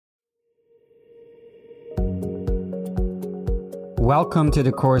Welcome to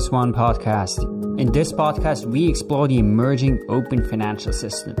the Course One podcast. In this podcast, we explore the emerging open financial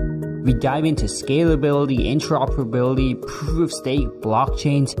system. We dive into scalability, interoperability, proof-of-stake,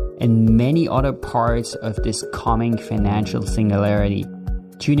 blockchains, and many other parts of this coming financial singularity.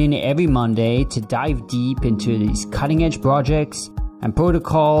 Tune in every Monday to dive deep into these cutting-edge projects and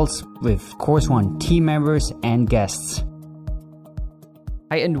protocols with Course One team members and guests.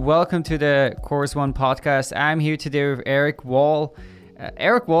 Hi, and welcome to the Course One podcast. I'm here today with Erik Wall.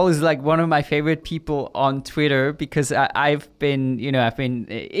 Erik Wall is like one of my favorite people on Twitter because I've been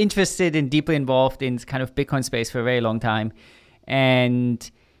interested and deeply involved in kind of Bitcoin space for a very long time. And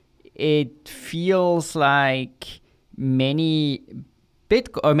it feels like many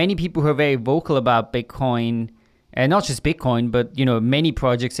people who are very vocal about Bitcoin, and not just Bitcoin, but many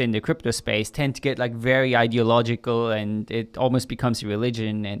projects in the crypto space tend to get like very ideological, and it almost becomes a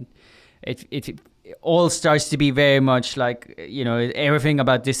religion, and it all starts to be very much like everything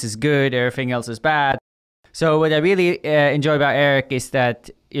about this is good, everything else is bad. So what I really enjoy about Erik is that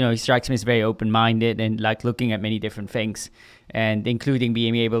he strikes me as very open-minded and like looking at many different things, and including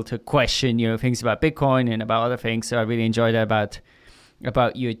being able to question things about Bitcoin and about other things. So I really enjoy that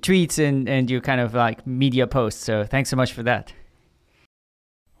about your tweets and your kind of like media posts. So thanks so much for that.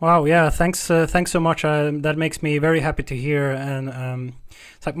 Wow, yeah, thanks so much. That makes me very happy to hear. And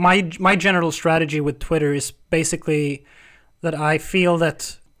it's like my general strategy with Twitter is basically that I feel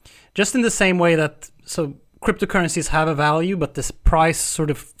that just in the same way that cryptocurrencies have a value, but this price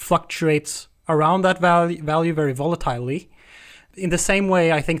sort of fluctuates around that value very volatilely. In the same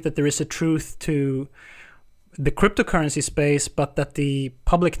way, I think that there is a truth to the cryptocurrency space, but that the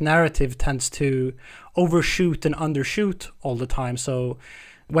public narrative tends to overshoot and undershoot all the time. So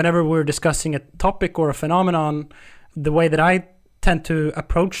whenever we're discussing a topic or a phenomenon, the way that I tend to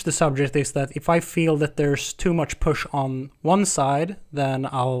approach the subject is that if I feel that there's too much push on one side, then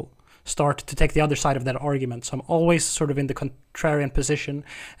I'll start to take the other side of that argument. So I'm always sort of in the contrarian position.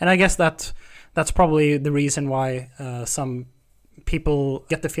 And I guess that's probably the reason why some people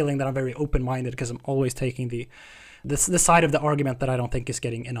get the feeling that I'm very open-minded, because I'm always taking the side of the argument that I don't think is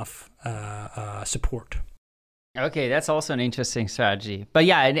getting enough support. Okay, that's also an interesting strategy. But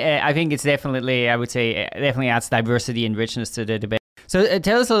yeah, I think it's definitely adds diversity and richness to the debate. So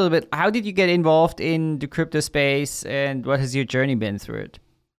tell us a little bit, how did you get involved in the crypto space, and what has your journey been through it?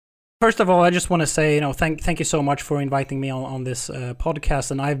 First of all, I just want to say, thank you so much for inviting me on this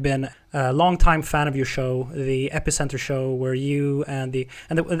podcast. And I've been a longtime fan of your show, the Epicenter show, where you and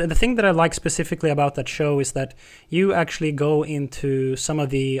the thing that I like specifically about that show is that you actually go into some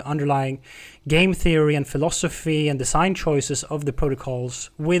of the underlying game theory and philosophy and design choices of the protocols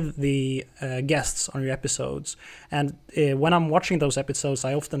with the guests on your episodes. And when I'm watching those episodes,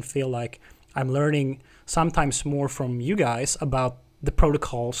 I often feel like I'm learning sometimes more from you guys about the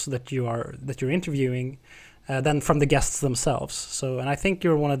protocols that you're interviewing than from the guests themselves. So, and I think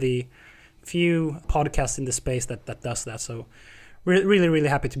you're one of the few podcasts in the space that does that. So really, really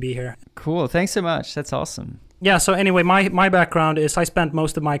happy to be here. Cool. Thanks so much. That's awesome. Yeah. So anyway, my background is I spent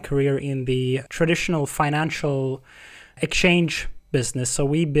most of my career in the traditional financial exchange business. So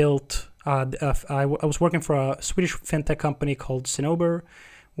we built, I was working for a Swedish fintech company called Cinnober.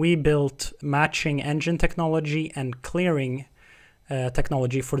 We built matching engine technology and clearing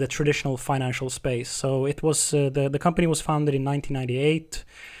technology for the traditional financial space. So it was the company was founded in 1998.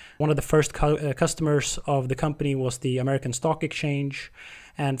 One of the first customers of the company was the American Stock Exchange,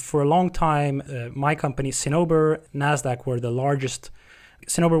 and for a long time, my company Cinnober, Nasdaq were the largest.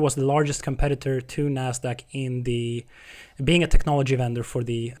 Cinnober was the largest competitor to Nasdaq in being a technology vendor for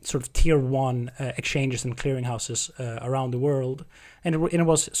the sort of tier one exchanges and clearinghouses around the world. And it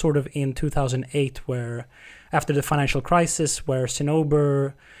was sort of in 2008 where, after the financial crisis, where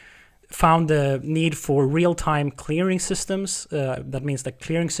Cinnober found the need for real-time clearing systems. That means that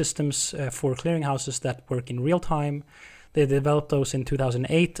clearing systems for clearinghouses that work in real time. They developed those in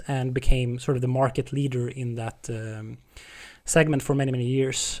 2008 and became sort of the market leader in that segment for many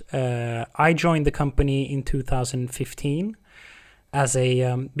years. I joined the company in 2015 as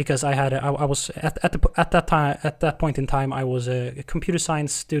because I was at that point in time I was a computer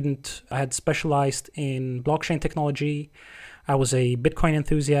science student. I had specialized in blockchain technology. I was a Bitcoin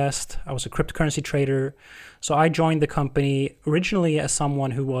enthusiast. I was a cryptocurrency trader. So I joined the company originally as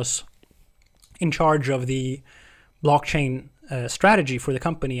someone who was in charge of the blockchain strategy for the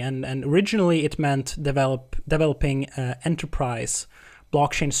company, and originally it meant developing enterprise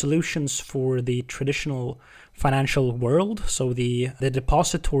blockchain solutions for the traditional financial world. So the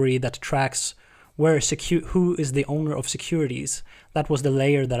depository that tracks who is the owner of securities. That was the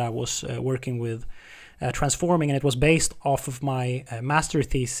layer that I was working with transforming, and it was based off of my master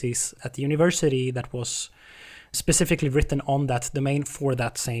thesis at the university that was specifically written on that domain for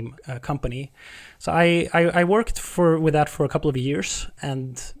that same company. So I worked with that for a couple of years,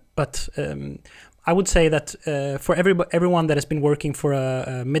 but I would say that for everyone that has been working for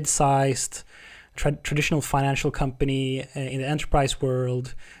a mid-sized traditional financial company in the enterprise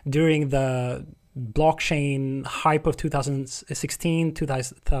world during the blockchain hype of 2016,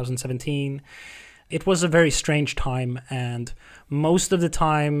 2017, it was a very strange time, and most of the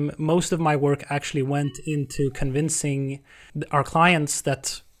time, most of my work actually went into convincing our clients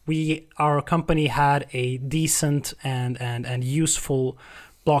that our company had a decent and useful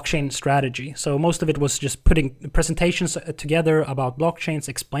blockchain strategy. So most of it was just putting presentations together about blockchains,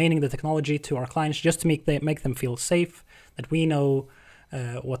 explaining the technology to our clients just to make them feel safe, that we know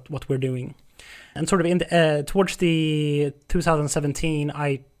what we're doing. And sort of towards the 2017,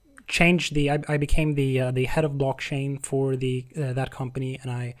 I became the head of blockchain for that company,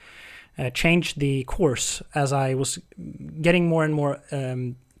 and I changed the course as I was getting more and more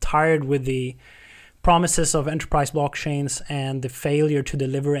tired with the promises of enterprise blockchains and the failure to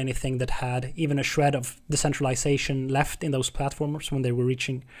deliver anything that had even a shred of decentralization left in those platforms when they were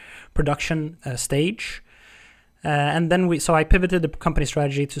reaching production stage. And then I pivoted the company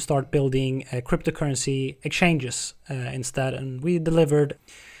strategy to start building cryptocurrency exchanges instead, and we delivered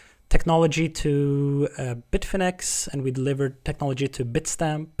technology to Bitfinex, and we delivered technology to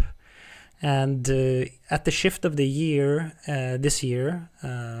Bitstamp. And at the shift of the year, this year,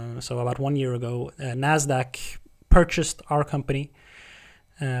 so about 1 year ago, NASDAQ purchased our company,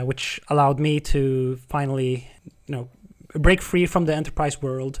 which allowed me to finally, break free from the enterprise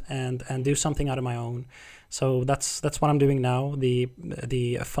world and do something out of my own. So that's what I'm doing now.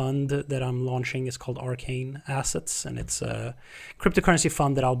 The fund that I'm launching is called Arcane Assets, and it's a cryptocurrency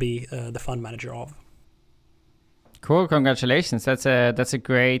fund that I'll be the fund manager of. Cool, congratulations! That's a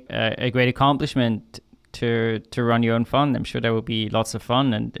great accomplishment to run your own fund. I'm sure there will be lots of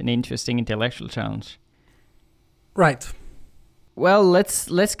fun and an interesting intellectual challenge. Right. Well,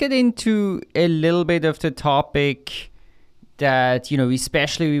 let's get into a little bit of the topic that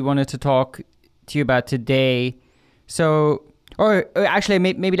especially we wanted to talk to you about today. So, or actually,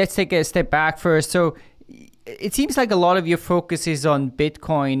 maybe let's take a step back first. So, it seems like a lot of your focus is on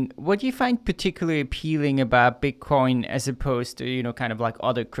Bitcoin. What do you find particularly appealing about Bitcoin as opposed to, kind of like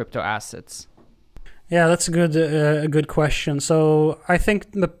other crypto assets? Yeah, that's a good question. So I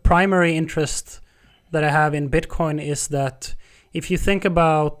think the primary interest that I have in Bitcoin is that if you think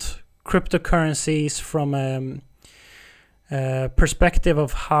about cryptocurrencies from a perspective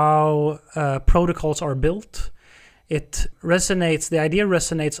of how protocols are built, the idea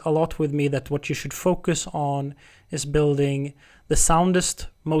resonates a lot with me that what you should focus on is building the soundest,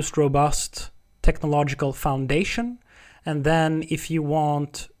 most robust technological foundation. And then if you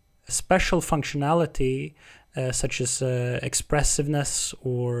want special functionality, such as expressiveness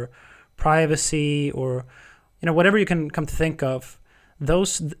or privacy or, whatever you can come to think of,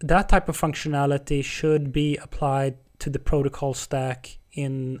 that type of functionality should be applied to the protocol stack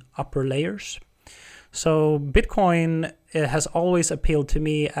in upper layers. So Bitcoin has always appealed to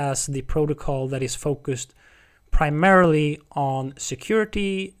me as the protocol that is focused primarily on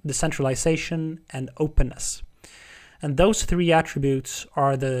security, decentralization, and openness. And those three attributes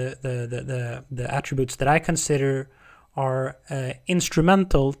are the attributes that I consider are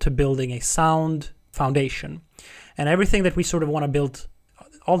instrumental to building a sound foundation. And everything that we sort of want to build,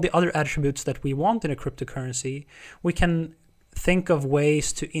 all the other attributes that we want in a cryptocurrency, we can think of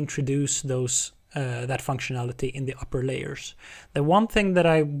ways to introduce that functionality in the upper layers. The one thing that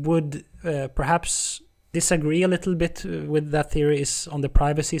I would perhaps disagree a little bit with that theory is on the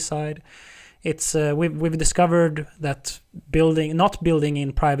privacy side. It's we've discovered that not building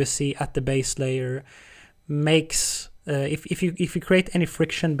in privacy at the base layer makes if you create any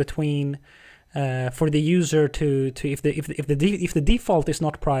friction between for the user to if the default is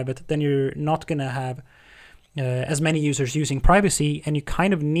not private, then you're not gonna have as many users using privacy, and you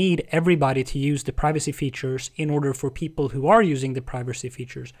kind of need everybody to use the privacy features in order for people who are using the privacy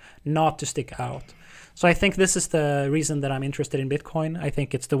features not to stick out. So I think this is the reason that I'm interested in Bitcoin. I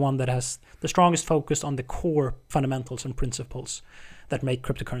think it's the one that has the strongest focus on the core fundamentals and principles that make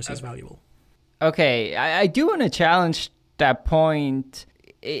cryptocurrencies valuable. Okay, I do want to challenge that point.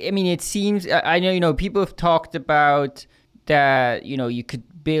 I mean, it seems, I know, people have talked about that, you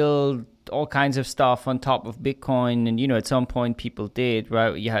could build all kinds of stuff on top of Bitcoin. And, at some point people did,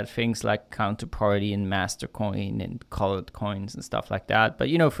 right? You had things like Counterparty and Mastercoin and colored coins and stuff like that. But,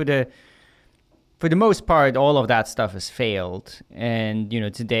 for the most part, all of that stuff has failed. And,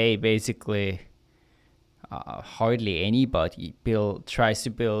 today, basically, hardly anybody tries to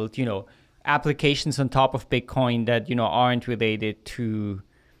build, applications on top of Bitcoin that, aren't related to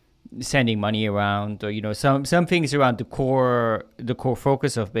sending money around, or, some things around the core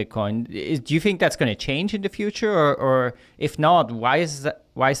focus of Bitcoin. Do you think that's going to change in the future, or if not, why is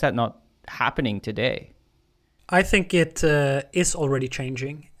that not happening today? I think it is already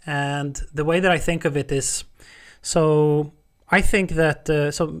changing. And the way that I think of it is, so I think that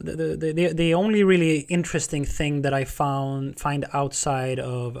the only really interesting thing that I find outside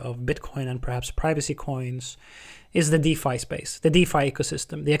of Bitcoin and perhaps privacy coins is the DeFi space, the DeFi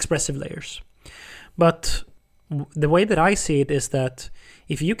ecosystem, the expressive layers. But the way that I see it is that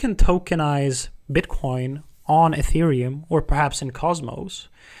if you can tokenize Bitcoin on Ethereum or perhaps in Cosmos,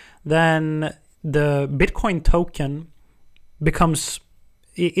 then the Bitcoin token becomes,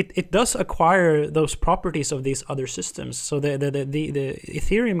 it does acquire those properties of these other systems. So the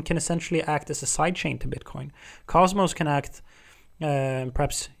Ethereum can essentially act as a sidechain to Bitcoin. Cosmos can act,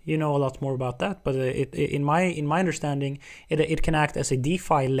 perhaps you know a lot more about that, but in my understanding, it can act as a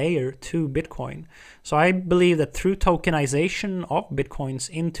DeFi layer to Bitcoin. So I believe that through tokenization of Bitcoins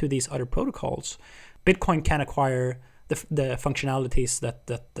into these other protocols, Bitcoin can acquire the functionalities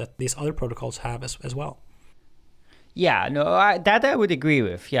that these other protocols have as well. Yeah, no, I would agree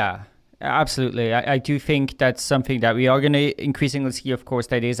with. Yeah, absolutely. I do think that's something that we are going to increasingly see. Of course,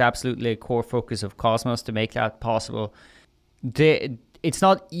 that is absolutely a core focus of Cosmos to make that possible. It's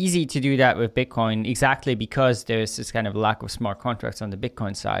not easy to do that with Bitcoin exactly because there's this kind of lack of smart contracts on the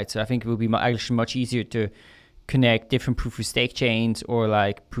Bitcoin side. So I think it will be actually much easier to connect different proof of stake chains, or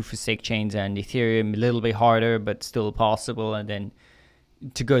like proof of stake chains and Ethereum, a little bit harder, but still possible. And then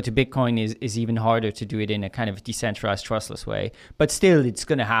to go to Bitcoin is even harder to do it in a kind of decentralized, trustless way. But still, it's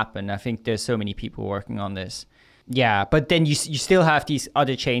going to happen. I think there's so many people working on this. Yeah, but then you still have these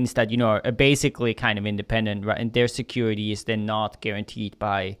other chains that, are basically kind of independent, right? And their security is then not guaranteed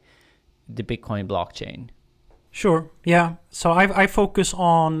by the Bitcoin blockchain. Sure, yeah. So I focus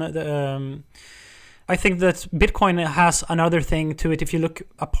on the... I think that Bitcoin has another thing to it. If you look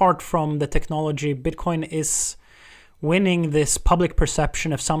apart from the technology, Bitcoin is winning this public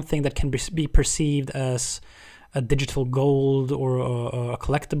perception of something that can be perceived as a digital gold or a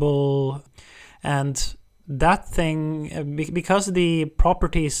collectible. And that thing, because the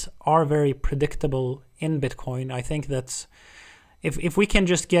properties are very predictable in Bitcoin, I think that if we can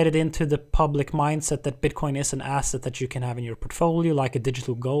just get it into the public mindset that Bitcoin is an asset that you can have in your portfolio, like a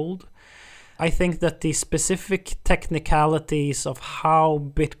digital gold, I think that the specific technicalities of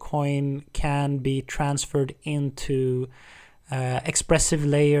how Bitcoin can be transferred into expressive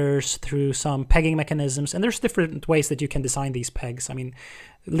layers through some pegging mechanisms, and there's different ways that you can design these pegs. I mean,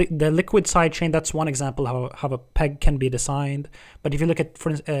 the liquid sidechain, that's one example how a peg can be designed. But if you look at,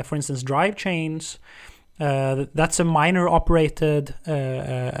 for instance, drive chains, that's a miner operated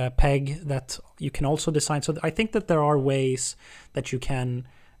peg that you can also design. So I think that there are ways that you can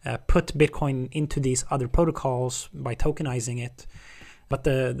put Bitcoin into these other protocols by tokenizing it. But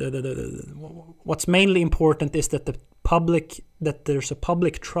what's mainly important is that there's a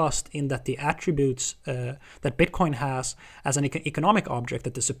public trust in that the attributes that Bitcoin has as an economic object,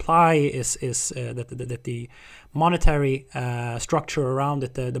 that the supply is that the monetary structure around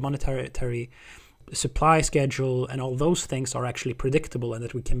it, the monetary supply schedule and all those things are actually predictable and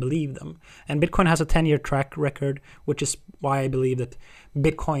that we can believe them. And Bitcoin has a 10-year track record, which is why I believe that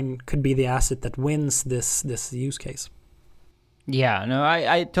Bitcoin could be the asset that wins this use case. Yeah, no,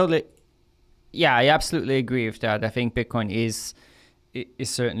 I totally, yeah, I absolutely agree with that. I think Bitcoin is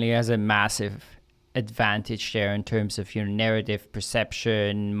certainly has a massive advantage there in terms of narrative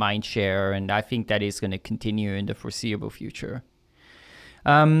perception, mind share, and I think that is going to continue in the foreseeable future.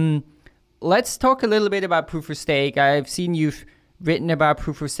 Let's talk a little bit about proof of stake. I've seen you've written about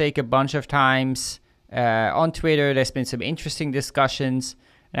proof of stake a bunch of times on Twitter. There's been some interesting discussions,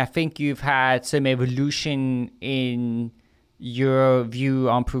 and I think you've had some evolution in your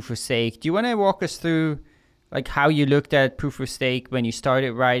view on proof of stake. Do you want to walk us through like how you looked at proof of stake when you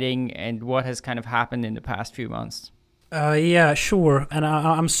started writing and what has kind of happened in the past few months? Yeah, sure. And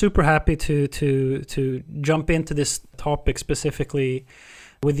I'm super happy to jump into this topic specifically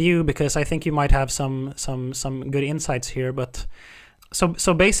with you, because I think you might have some good insights here. But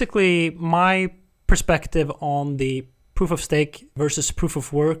so basically, my perspective on the proof of stake versus proof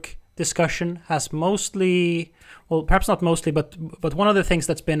of work discussion has mostly, well, perhaps not mostly, but one of the things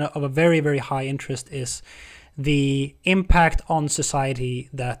that's been of a very, very high interest is the impact on society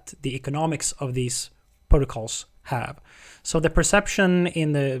that the economics of these protocols have. So the perception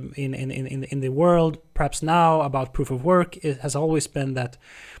in the world, perhaps now, about proof of work has always been that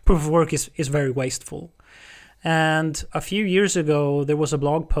proof of work is very wasteful. And a few years ago, there was a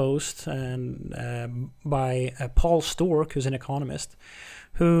blog post by Paul Stork, who's an economist,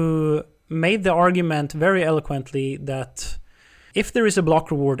 who made the argument very eloquently that if there is a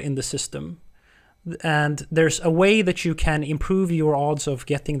block reward in the system, and there's a way that you can improve your odds of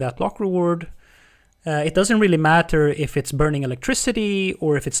getting that block reward, it doesn't really matter if it's burning electricity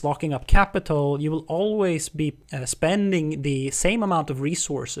or if it's locking up capital. You will always be spending the same amount of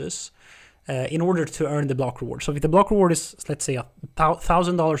resources in order to earn the block reward. So if the block reward is, let's say,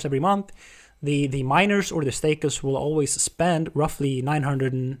 $1,000 every month, the miners or the stakers will always spend roughly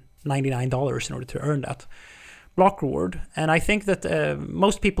 $999 in order to earn that block reward. And I think that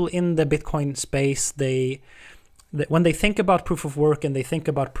most people in the Bitcoin space, when they think about proof of work and they think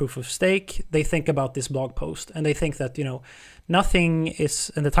about proof of stake, they think about this blog post, and they think that, nothing is,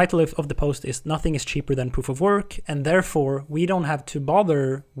 and the title of the post is "Nothing is cheaper than proof of work," and therefore we don't have to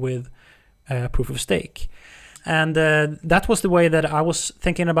bother with proof of stake. And that was the way that I was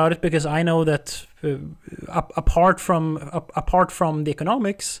thinking about it, because I know that apart from the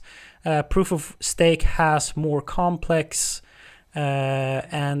economics, proof of stake has more complex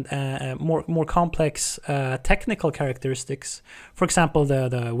more complex technical characteristics. For example,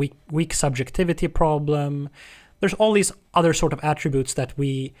 the weak subjectivity problem. There's all these other sort of attributes that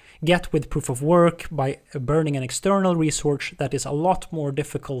we get with proof of work by burning an external resource that is a lot more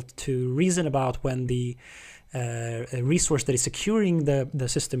difficult to reason about when the resource that is securing the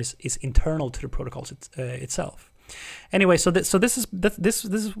system is internal to the protocols itself. Anyway, so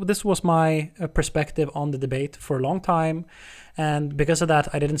this was my perspective on the debate for a long time, and because of that,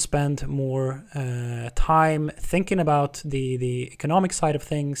 I didn't spend more time thinking about the economic side of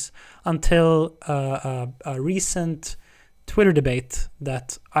things until a recent Twitter debate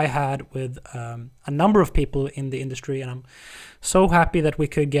that I had with a number of people in the industry, and I'm so happy that we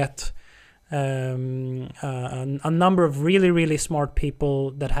could get a number of really smart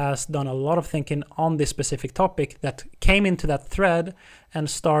people that has done a lot of thinking on this specific topic that came into that thread and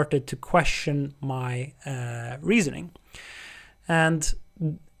started to question my reasoning. And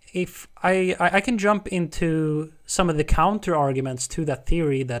if I can jump into some of the counter arguments to that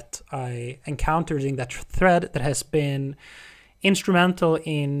theory that I encountered in that thread that has been instrumental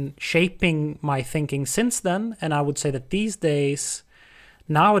in shaping my thinking since then. And I would say that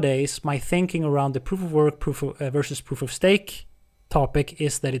nowadays, my thinking around the proof of work versus proof of stake topic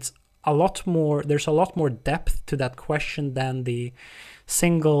is that there's a lot more depth to that question than the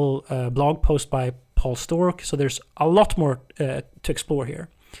single blog post by Paul Stork. So there's a lot more to explore here.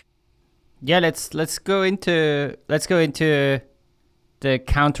 Yeah, let's go into the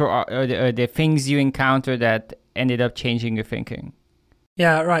counter or the things you encounter that ended up changing your thinking.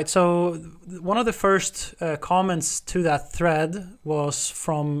 Yeah, right. So one of the first comments to that thread was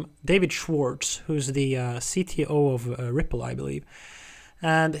from David Schwartz, who's the CTO of Ripple, I believe.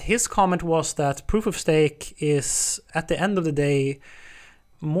 And his comment was that proof of stake is, at the end of the day,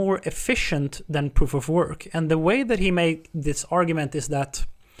 more efficient than proof of work. And the way that he made this argument is that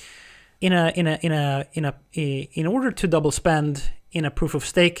in order to double spend in a proof of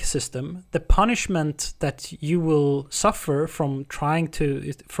stake system, the punishment that you will suffer from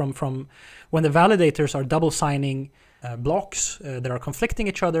when the validators are double signing blocks that are conflicting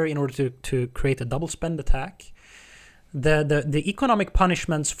each other in order to create a double spend attack, the economic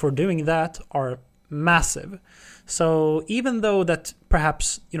punishments for doing that are massive. So even though that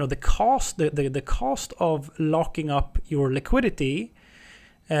perhaps the cost of locking up your liquidity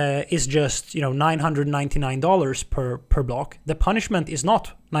is just $999 per block, the punishment is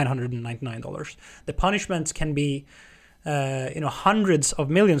not $999. The punishments can be hundreds of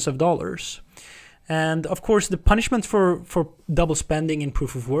millions of dollars. And of course, the punishments for double spending in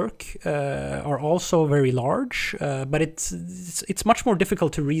proof of work are also very large, but it's much more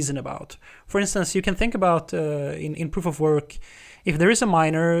difficult to reason about. For instance, you can think about in proof of work, if there is a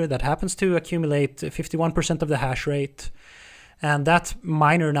miner that happens to accumulate 51% of the hash rate, and that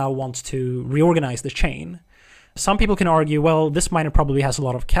miner now wants to reorganize the chain. Some people can argue, well, this miner probably has a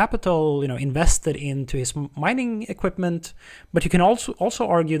lot of capital, invested into his mining equipment. But you can also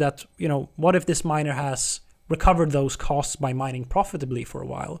argue that, what if this miner has recovered those costs by mining profitably for a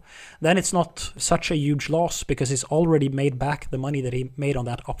while? Then it's not such a huge loss because he's already made back the money that he made on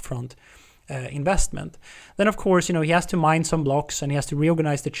that upfront investment. Then of course, he has to mine some blocks and he has to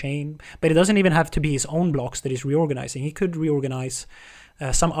reorganize the chain, but it doesn't even have to be his own blocks that he's reorganizing. He could reorganize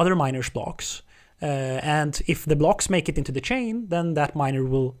some other miner's blocks. And if the blocks make it into the chain, then that miner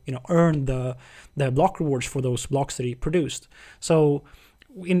will, earn the block rewards for those blocks that he produced. So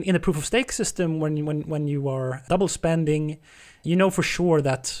in the proof of stake system, when you are double spending, you know for sure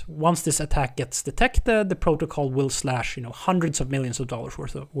that once this attack gets detected, the protocol will slash hundreds of millions of dollars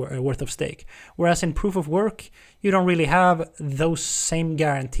worth of stake. Whereas in proof of work, you don't really have those same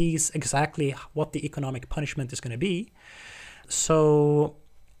guarantees exactly what the economic punishment is going to be. So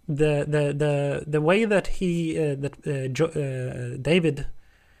the way that David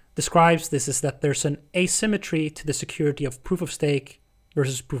describes this is that there's an asymmetry to the security of proof of stake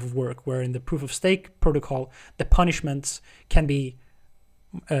versus proof of work, where in the proof of stake protocol, the punishments can be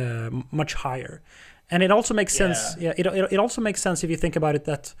much higher. And it also makes sense. Yeah, it also makes sense if you think about it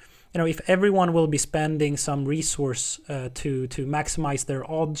that, if everyone will be spending some resource to maximize their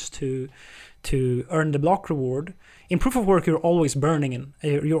odds to earn the block reward. In proof of work, you're always burning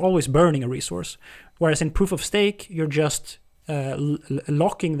a resource, whereas in proof of stake, you're just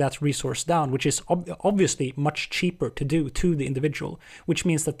locking that resource down, which is obviously much cheaper to do to the individual, which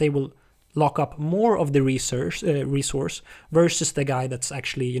means that they will lock up more of the resource versus the guy that's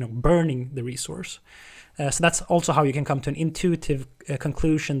actually burning the resource. So that's also how you can come to an intuitive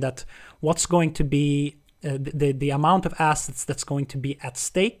conclusion that what's going to be the amount of assets that's going to be at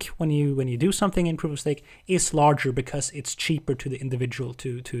stake when you do something in proof of stake is larger because it's cheaper to the individual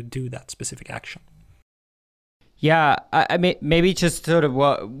to do that specific action. Yeah, I mean, maybe just sort of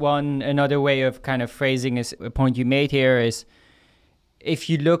another way of kind of phrasing a point you made here is, if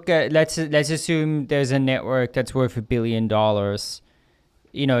you look at, let's assume there's a network that's worth $1 billion.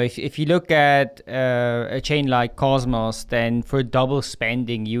 If you look at a chain like Cosmos, then for double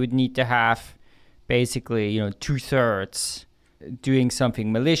spending, you would need to have basically 2/3 doing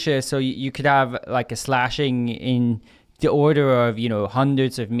something malicious. So you could have like a slashing in the order of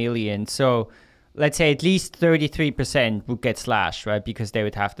hundreds of millions. So let's say at least 33% would get slashed, right? Because they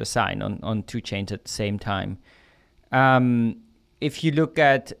would have to sign on two chains at the same time. If you look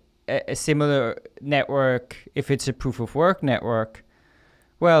at a similar network, if it's a proof of work network,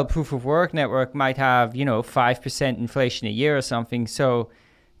 well, proof of work network might have, 5% inflation a year or something. So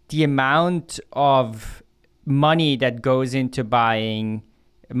the amount of money that goes into buying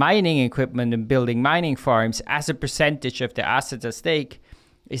mining equipment and building mining farms as a percentage of the assets at stake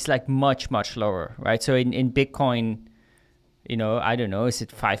is like much, much lower, right? So in Bitcoin, I don't know, is it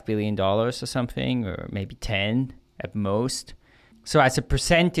 $5 billion or something, or maybe 10 at most? So as a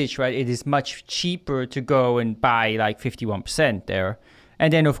percentage, right, it is much cheaper to go and buy like 51% there.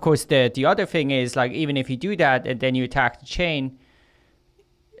 And then, of course, the other thing is, like, even if you do that and then you attack the chain,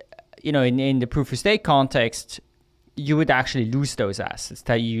 in the proof of stake context, you would actually lose those assets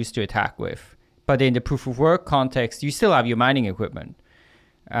that you used to attack with. But in the proof of work context, you still have your mining equipment.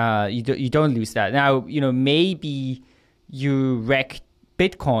 You don't lose that. Now, maybe you wreck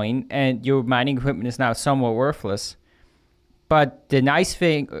Bitcoin and your mining equipment is now somewhat worthless. But the nice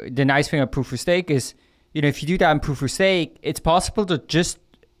thing of proof of stake is, if you do that in proof of stake, it's possible to just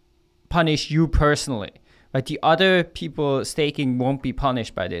punish you personally. Right? The other people staking won't be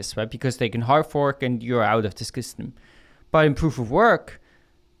punished by this, right? Because they can hard fork and you're out of the system. But in proof of work,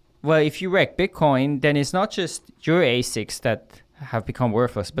 well, if you wreck Bitcoin, then it's not just your ASICs that have become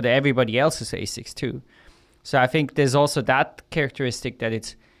worthless, but everybody else's ASICs too. So I think there's also that characteristic that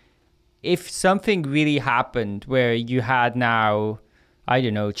it's, if something really happened where you had now, I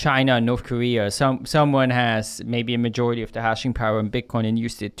don't know, China and North Korea, someone has maybe a majority of the hashing power in Bitcoin and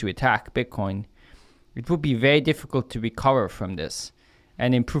used it to attack Bitcoin, it would be very difficult to recover from this.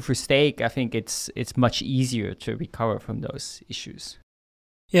 And in proof of stake, I think it's much easier to recover from those issues.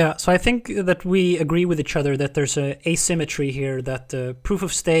 Yeah, so I think that we agree with each other that there's an asymmetry here, that proof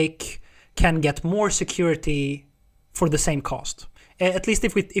of stake can get more security for the same cost. At least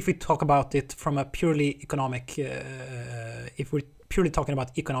if we talk about it from a purely economic, if we're purely talking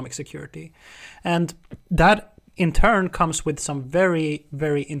about economic security. And that in turn comes with some very,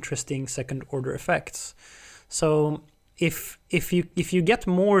 very interesting second order effects. So if you get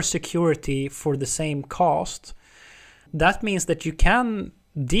more security for the same cost, that means that you can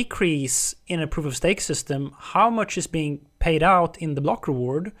decrease in a proof of stake system how much is being paid out in the block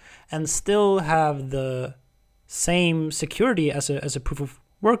reward and still have the same security as a proof of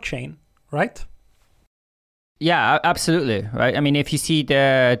work chain, right? Yeah, absolutely, right? I mean, if you see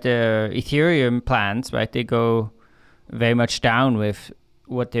the Ethereum plans, right, they go very much down with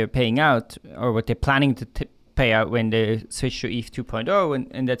what they're paying out or what they're planning to pay out when they switch to ETH 2.0,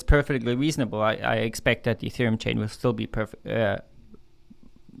 and that's perfectly reasonable. I expect that the Ethereum chain will still be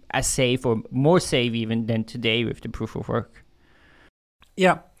as safe or more safe even than today with the proof of work.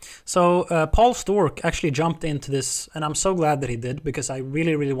 Yeah. So Paul Stork actually jumped into this, and I'm so glad that he did, because I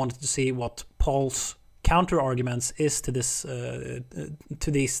really, really wanted to see what Paul's counter arguments is to this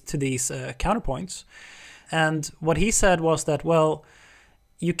to these counterpoints. And what he said was that, well,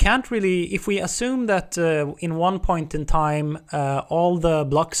 you can't really, if we assume that in one point in time all the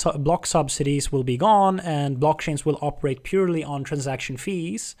block subsidies will be gone and blockchains will operate purely on transaction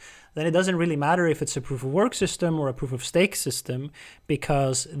fees, then it doesn't really matter if it's a proof of work system or a proof of stake system,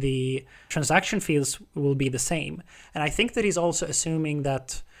 because the transaction fees will be the same. And I think that he's also assuming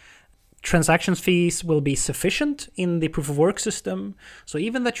that transaction fees will be sufficient in the proof of work system. So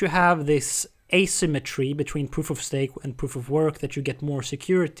even that you have this asymmetry between proof of stake and proof of work, that you get more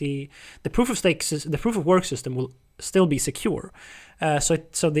security, the proof of work system will still be secure. So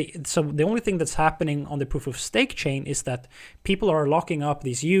the only thing that's happening on the proof of stake chain is that people are locking up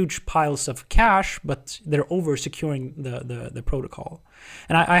these huge piles of cash, but they're over securing the protocol.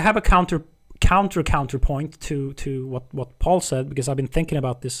 And I have a counterpoint to what Paul said, because I've been thinking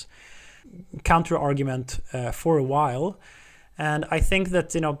about this counter argument for a while. And I think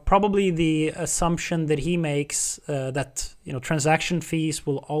that, probably the assumption that he makes that, transaction fees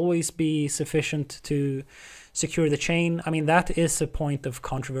will always be sufficient to secure the chain, I mean, that is a point of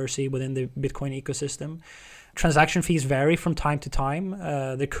controversy within the Bitcoin ecosystem. Transaction fees vary from time to time.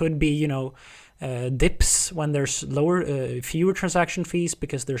 There could be, dips when there's fewer transaction fees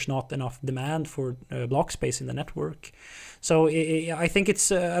because there's not enough demand for block space in the network. So I think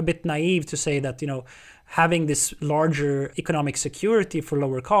it's a bit naive to say that, having this larger economic security for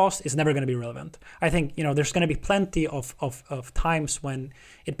lower cost is never going to be relevant. I think, there's going to be plenty of times when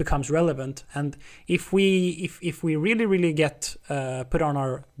it becomes relevant. And if we really get put on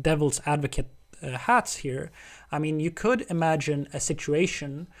our devil's advocate hats here, I mean, you could imagine a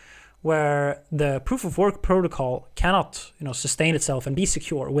situation where the proof of work protocol cannot, sustain itself and be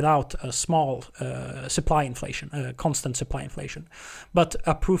secure without a small supply inflation, constant supply inflation. But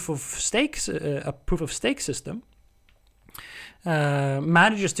a proof of stake system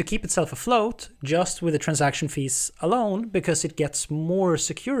manages to keep itself afloat just with the transaction fees alone, because it gets more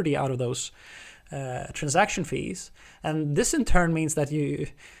security out of those transaction fees. And this in turn means that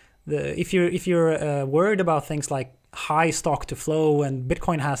if you're worried about things like high stock to flow, and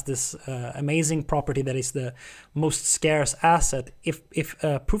Bitcoin has this amazing property that is the most scarce asset, if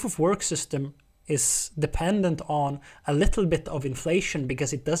a proof of work system is dependent on a little bit of inflation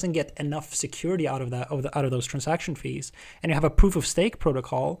because it doesn't get enough security out of those transaction fees, and you have a proof of stake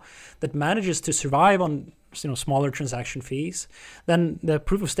protocol that manages to survive on smaller transaction fees, then the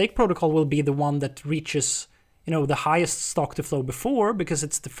proof of stake protocol will be the one that reaches the highest stock to flow before, because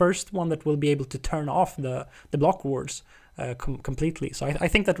it's the first one that will be able to turn off the block wars completely. So I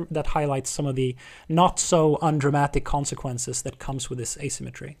think that highlights some of the not so undramatic consequences that comes with this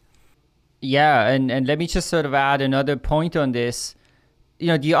asymmetry. Yeah, and let me just sort of add another point on this.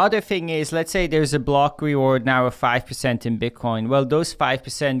 The other thing is, let's say there's a block reward now of 5% in Bitcoin. Well, those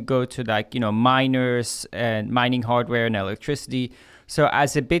 5% go to miners and mining hardware and electricity. So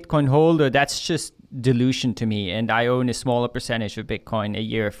as a Bitcoin holder, that's just dilution to me, and I own a smaller percentage of Bitcoin a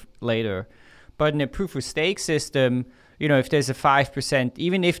year later. But in a proof of stake system, if there's a 5%,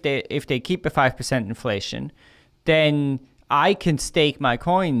 even if they keep a 5% inflation, then I can stake my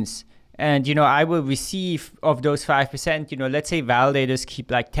coins, and I will receive of those 5%. Let's say validators keep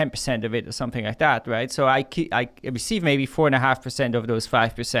 10% of it or something like that, right? So I receive maybe 4.5% of those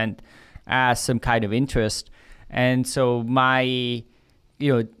 5% as some kind of interest, and so my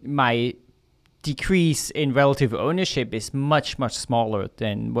decrease in relative ownership is much, much smaller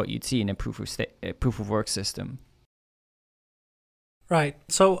than what you'd see in a proof of work system. Right.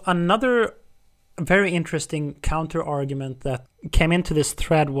 So another very interesting counter argument that came into this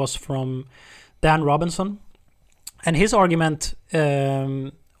thread was from Dan Robinson, and his argument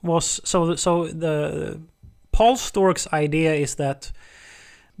was the Paul Stork's idea is that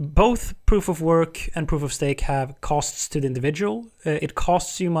both proof of work and proof of stake have costs to the individual. It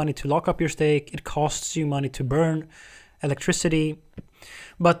costs you money to lock up your stake. It costs you money to burn electricity.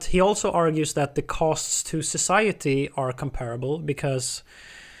 But he also argues that the costs to society are comparable, because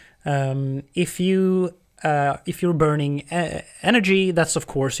if you're burning energy, that's of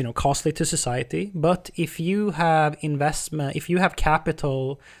course costly to society. But if you have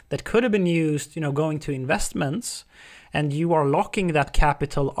capital that could have been used going to investments, and you are locking that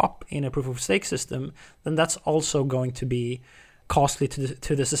capital up in a proof of stake system, then that's also going to be costly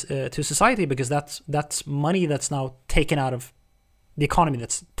to society, because that's money that's now taken out of the economy,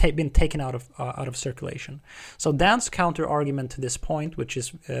 that's been taken out of circulation. So Dan's counter argument to this point, which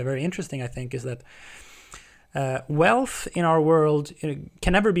is very interesting, I think, is that wealth in our world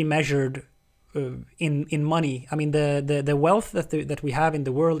can never be measured in money. I mean, the wealth that we have in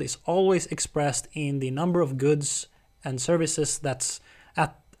the world is always expressed in the number of goods and services that's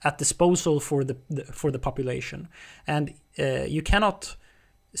at disposal for the population, and you cannot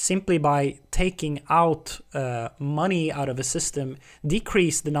simply by taking out money out of a system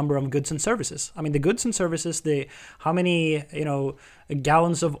decrease the number of goods and services. I mean, the goods and services, how many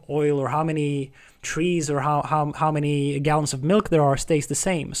gallons of oil or how many trees or how many gallons of milk there are stays the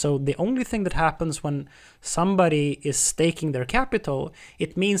same. So the only thing that happens when somebody is staking their capital,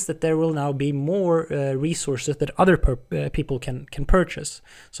 it means that there will now be more resources that other people can purchase.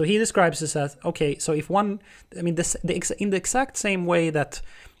 So he describes this as, okay, so if in the exact same way that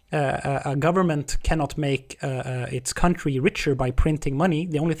a government cannot make its country richer by printing money,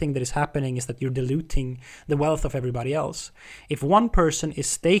 the only thing that is happening is that you're diluting the wealth of everybody else. If one person is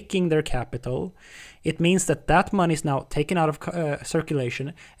staking their capital, it means that money is now taken out of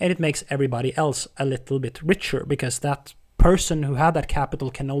circulation, and it makes everybody else a little bit richer, because that person who had that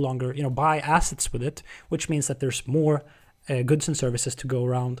capital can no longer buy assets with it, which means that there's more goods and services to go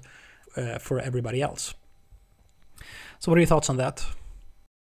around for everybody else. So what are your thoughts on that?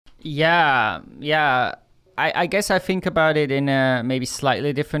 Yeah. I guess I think about it in a maybe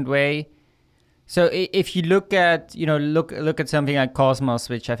slightly different way. So if you look at something like Cosmos,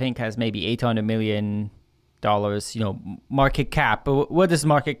 which I think has maybe $800 million, market cap. But what does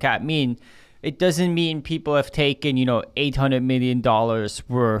market cap mean? It doesn't mean people have taken, $800 million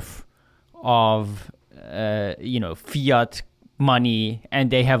worth of, fiat money, and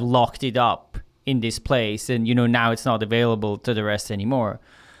they have locked it up in this place, and, now it's not available to the rest anymore.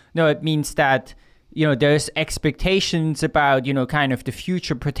 No, it means that, there's expectations about, kind of the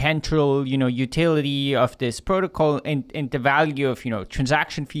future potential, utility of this protocol, and the value of,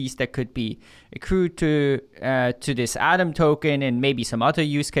 transaction fees that could be accrued to this Atom token, and maybe some other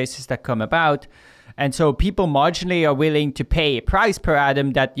use cases that come about. And so people marginally are willing to pay a price per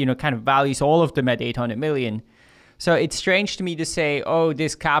Atom that, kind of values all of them at 800 million. So it's strange to me to say, oh,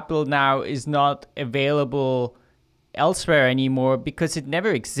 this capital now is not available elsewhere anymore, because it never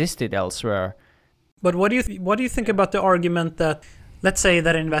existed elsewhere. But what do you think about the argument that, let's say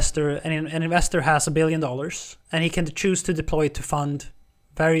that an investor has $1 billion, and he can choose to deploy it to fund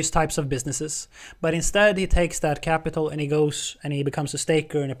various types of businesses, but instead he takes that capital and he goes and he becomes a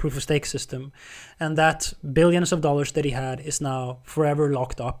staker in a proof of stake system, and that billions of dollars that he had is now forever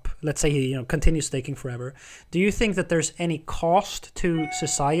locked up. Let's say he continues staking forever. Do you think that there's any cost to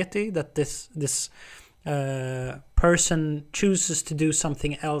society that this person chooses to do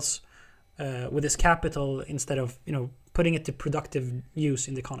something else with his capital instead of putting it to productive use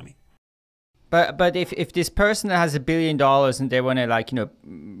in the economy? But if this person has $1 billion and they want to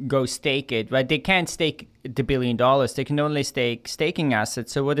go stake it, right? They can't stake the $1 billion. They can only stake staking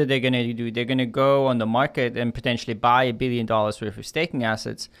assets. So what are they going to do? They're going to go on the market and potentially buy $1 billion worth of staking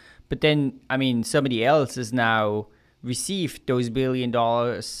assets. But then, somebody else has now received those $1 billion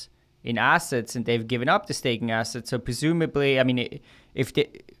in assets, and they've given up the staking assets. So presumably, if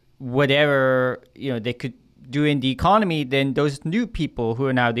whatever they could do in the economy, then those new people who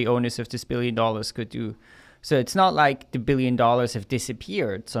are now the owners of this $1 billion could do. So it's not like the $1 billion have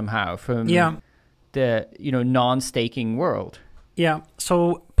disappeared somehow from the non-staking world. Yeah.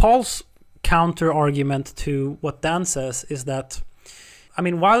 So Paul's counter argument to what Dan says is that,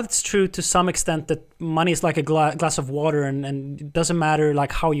 while it's true to some extent that money is like a glass of water, and it doesn't matter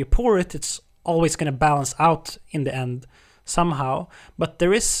how you pour it, it's always going to balance out in the end somehow. But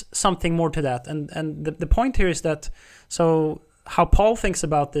there is something more to that. And the point here is that, so how Paul thinks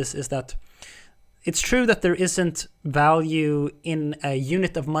about this is that it's true that there isn't value in a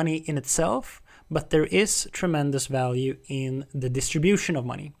unit of money in itself, but there is tremendous value in the distribution of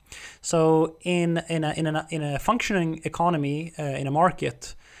money. So in a functioning economy, in a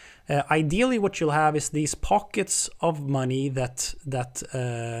market, ideally what you'll have is these pockets of money that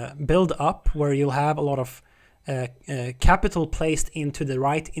build up, where you'll have a lot of capital placed into the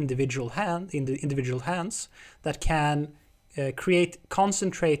right individual hands that can create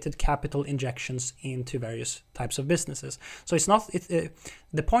concentrated capital injections into various types of businesses. So it's not.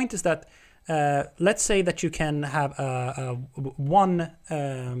 The point is that let's say that you can have one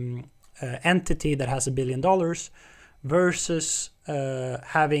entity that has $1 billion versus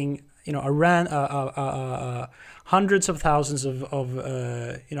having hundreds of thousands of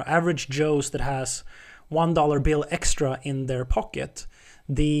average Joes that has $1 bill extra in their pocket.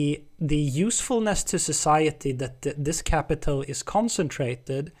 The usefulness to society that this capital is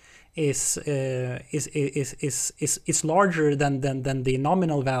concentrated is larger than the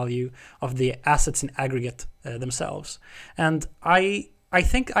nominal value of the assets in aggregate themselves. And I I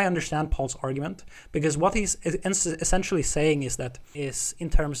think I understand Paul's argument, because what he's essentially saying is in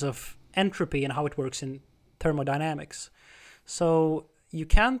terms of entropy and how it works in thermodynamics. So you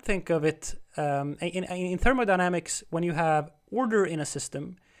can think of it in thermodynamics, when you have order in a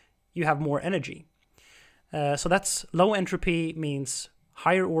system, you have more energy. So that's low entropy means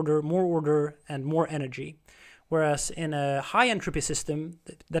higher order, and more energy. Whereas in a high entropy system,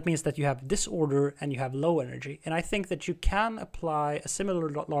 that means that you have disorder and you have low energy. And I think that you can apply a similar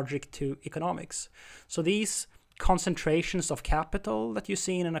logic to economics. So these concentrations of capital that you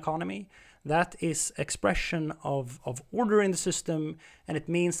see in an economy, that is expression of order in the system, and it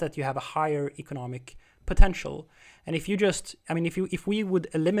means that you have a higher economic potential. And if you just, I mean, if we would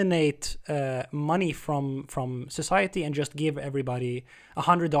eliminate money from society and just give everybody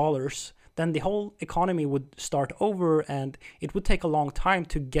 $100, then the whole economy would start over, and it would take a long time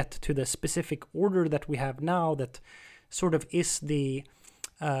to get to the specific order that we have now, that sort of is the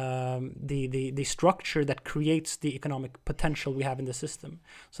structure that creates the economic potential we have in the system.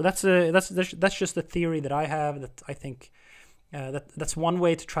 So that's just a theory that I have, that I think that's one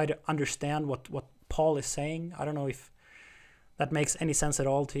way to try to understand what Paul is saying. I don't know if that makes any sense at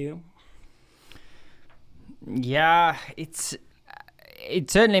all to you. Yeah,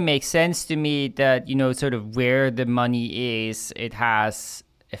 it certainly makes sense to me that, sort of where the money is, it has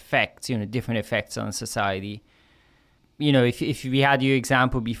effects, different effects on society. If we had your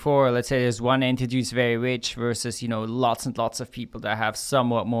example before, let's say there's one entity who's very rich versus, lots and lots of people that have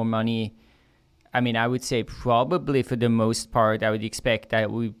somewhat more money. I mean, I would say probably for the most part, I would expect that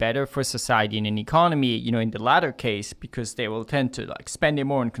it would be better for society and an economy, in the latter case, because they will tend to spend it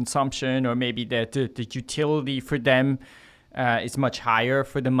more on consumption, or maybe the utility for them is much higher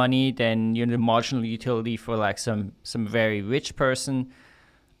for the money than, the marginal utility for some very rich person.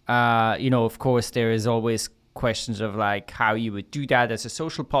 Of course, there is always questions of how you would do that as a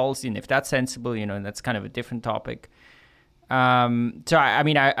social policy, and if that's sensible, and that's kind of a different topic. So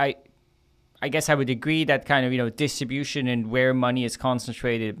I guess I would agree that kind of, distribution and where money is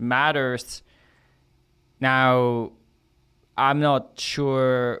concentrated matters. Now, I'm not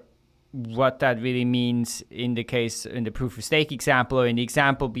sure what that really means in the proof of stake example, or in the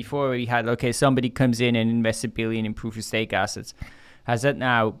example before we had, okay, somebody comes in and invests $1 billion in proof of stake assets. Has that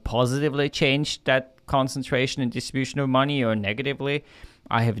now positively changed that concentration and distribution of money, or negatively?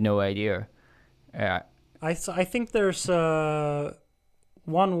 I have no idea. I think there's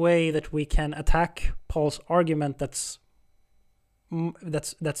one way that we can attack Paul's argument that's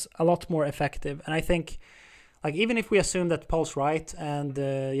a lot more effective. And I think, even if we assume that Paul's right, and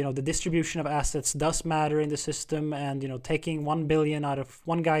the distribution of assets does matter in the system, and taking 1 billion out of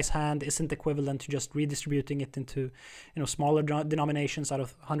one guy's hand isn't equivalent to just redistributing it into smaller denominations out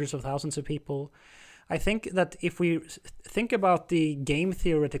of hundreds of thousands of people, I think that if we think about the game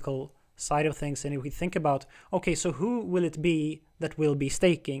theoretical side of things, and if we think about, okay, so who will it be that will be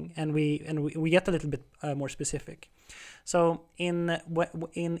staking, and we get a little bit more specific. So in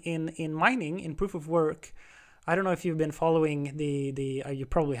mining, in proof of work, I don't know if you've been following you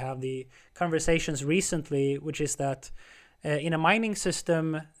probably have the conversations recently, which is that in a mining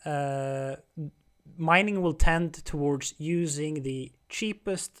system, mining will tend towards using the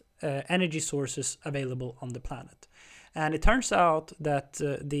cheapest energy sources available on the planet. And it turns out that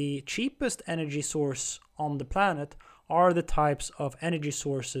the cheapest energy source on the planet are the types of energy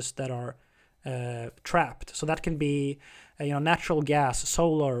sources that are trapped. So that can be natural gas,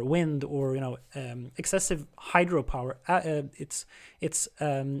 solar, wind, or excessive hydropower. It's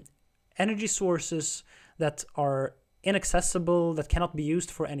energy sources that are inaccessible, that cannot be used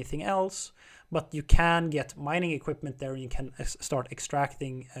for anything else, but you can get mining equipment there, and you can start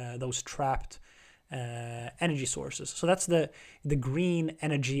extracting those trapped energy sources. So that's the green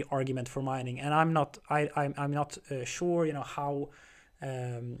energy argument for mining. And I'm not sure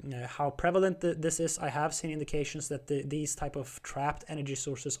how prevalent this is. I have seen indications that these type of trapped energy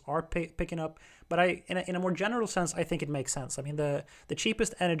sources are picking up, but in a more general sense, I think it makes sense. I mean, the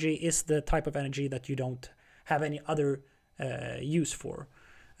cheapest energy is the type of energy that you don't have any other use for,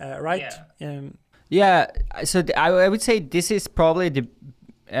 right? Yeah. So I would say this is probably the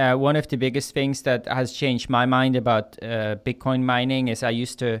one of the biggest things that has changed my mind about Bitcoin mining. Is I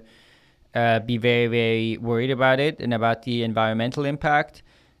used to be very, very worried about it and about the environmental impact.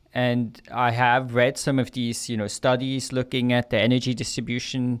 And I have read some of these, studies looking at the energy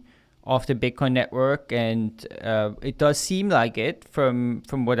distribution of the Bitcoin network. And it does seem like it from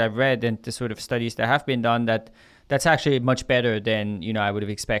what I've read and the sort of studies that have been done, that's actually much better than, I would have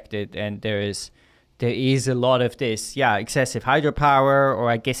expected. And there is a lot of this, excessive hydropower, or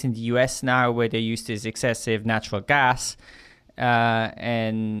I guess in the US now where they use this excessive natural gas.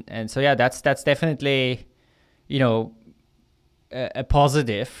 And so yeah, that's definitely, you know, a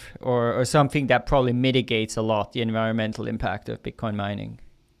positive or something that probably mitigates a lot the environmental impact of Bitcoin mining.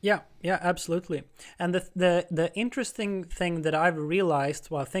 Yeah, absolutely. And the interesting thing that I've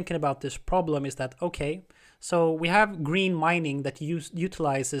realized while thinking about this problem is that, okay, so we have green mining that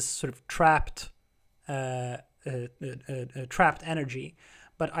utilizes sort of trapped energy,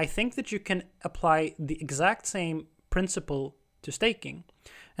 but I think that you can apply the exact same principle to staking.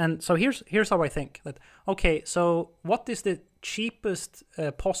 And so here's how I think that, okay, so what is the cheapest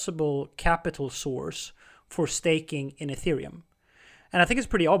possible capital source for staking in Ethereum? And I think it's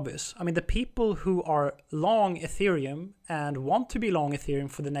pretty obvious. I mean, the people who are long Ethereum and want to be long Ethereum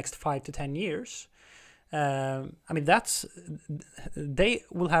for the next 5 to 10 years, I mean, they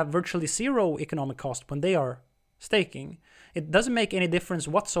will have virtually zero economic cost when they are staking. It doesn't make any difference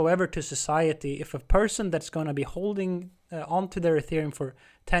whatsoever to society if a person that's going to be holding onto their Ethereum for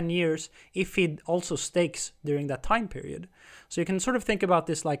 10 years, if he also stakes during that time period. So you can sort of think about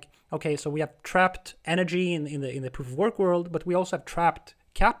this like, okay, so we have trapped energy in the proof of work world, but we also have trapped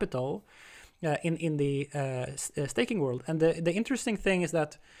capital in the staking world. And the interesting thing is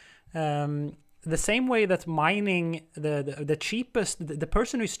that the same way that mining the cheapest, the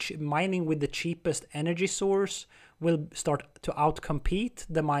person who's mining with the cheapest energy source will start to outcompete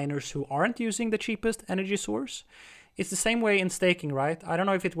the miners who aren't using the cheapest energy source. It's the same way in staking, right? I don't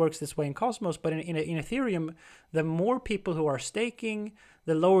know if it works this way in Cosmos, but in Ethereum, the more people who are staking,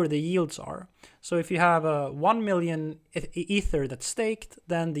 the lower the yields are. So if you have 1 million Ether that's staked,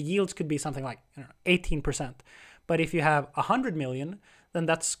 then the yields could be something like 18%. But if you have 100 million, then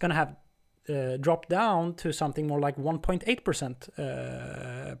that's going to have dropped down to something more like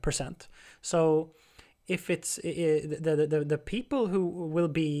 1.8%. So if it's the people who will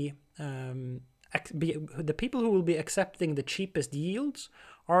be the people who will be accepting the cheapest yields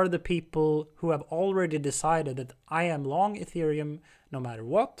are the people who have already decided that I am long Ethereum no matter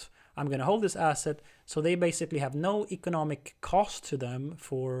what. I'm going to hold this asset. So they basically have no economic cost to them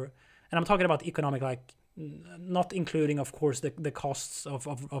for, and I'm talking about economic, like not including, of course, the costs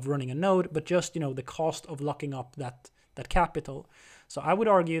of running a node, but just, the cost of locking up that capital. So I would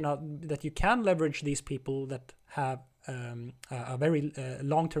argue that you can leverage these people that have a very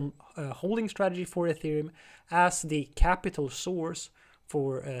long-term holding strategy for Ethereum as the capital source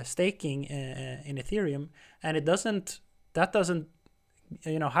for staking in Ethereum, and that doesn't have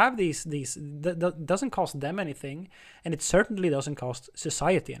that doesn't cost them anything, and it certainly doesn't cost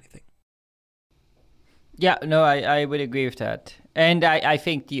society anything. Yeah, no, I would agree with that. And I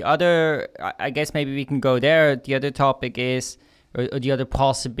think the other, I guess maybe we can go there. The other topic is, or the other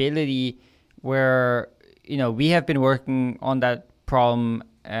possibility where, we have been working on that problem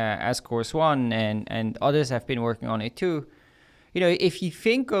as Course One, and others have been working on it too. If you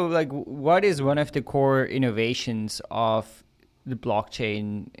think of like what is one of the core innovations of the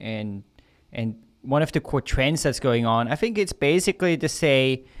blockchain and one of the core trends that's going on, I think it's basically to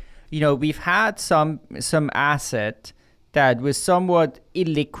say, we've had some asset that was somewhat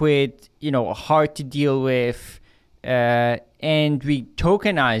illiquid, hard to deal with, and we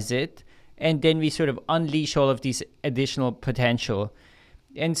tokenize it, and then we sort of unleash all of these additional potential.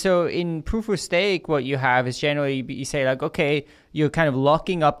 And so in proof of stake, what you have is generally you say like, okay, you're kind of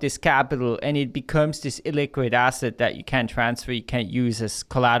locking up this capital and it becomes this illiquid asset that you can't transfer, you can't use as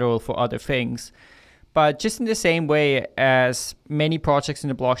collateral for other things. But just in the same way as many projects in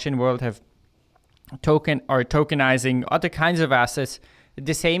the blockchain world have tokenizing other kinds of assets,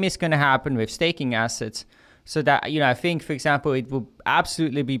 the same is going to happen with staking assets. So that, I think, for example, it will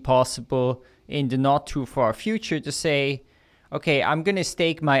absolutely be possible in the not too far future to say, okay, I'm going to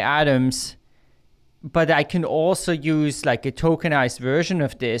stake my atoms, but I can also use like a tokenized version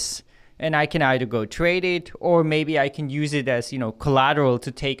of this, and I can either go trade it, or maybe I can use it as, collateral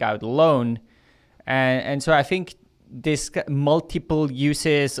to take out a loan. And so I think this multiple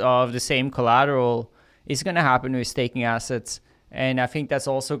uses of the same collateral is going to happen with staking assets. And I think that's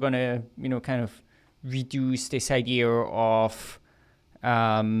also going to, kind of reduce this idea of,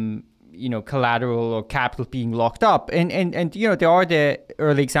 collateral or capital being locked up. And there are the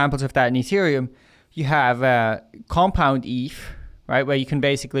early examples of that in Ethereum. You have compound ETH, right, where you can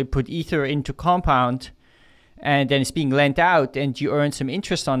basically put Ether into compound, and then it's being lent out and you earn some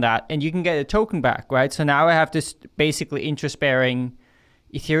interest on that and you can get a token back, right? So now I have this basically interest-bearing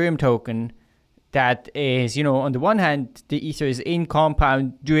Ethereum token that is, on the one hand, the Ether is in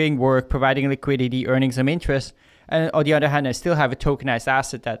compound, doing work, providing liquidity, earning some interest. And on the other hand, I still have a tokenized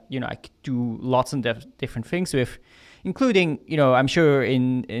asset that, I could do lots of different things with, including, I'm sure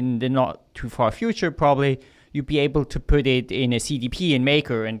in the not too far future, probably you'd be able to put it in a CDP in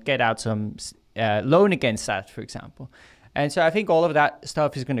Maker and get out some loan against that, for example. And so I think all of that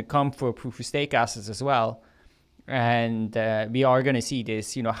stuff is going to come for proof of stake assets as well. And we are going to see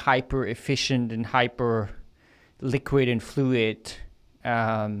this, hyper efficient and hyper liquid and fluid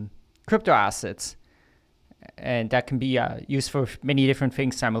crypto assets. And that can be used for many different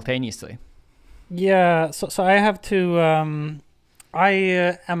things simultaneously. Yeah, so I have to...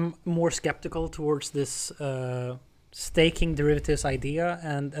 I am more skeptical towards this staking derivatives idea.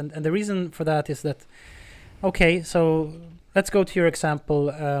 And the reason for that is that, okay, so let's go to your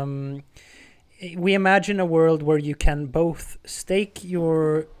example. We imagine a world where you can both stake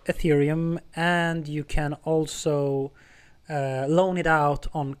your Ethereum and you can also loan it out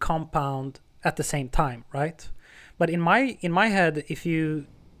on Compound at the same time, right? But in my head, if you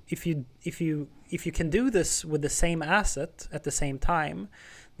can do this with the same asset at the same time,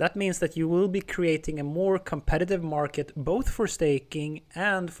 that means that you will be creating a more competitive market both for staking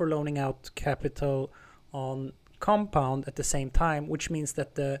and for loaning out capital on Compound at the same time, which means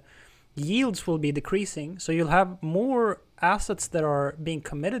that the yields will be decreasing. So you'll have more assets that are being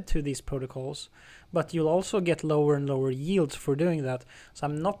committed to these protocols, but you'll also get lower and lower yields for doing that. So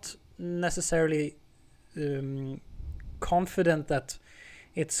I'm not necessarily confident that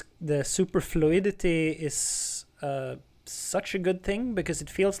it's the super fluidity is such a good thing, because it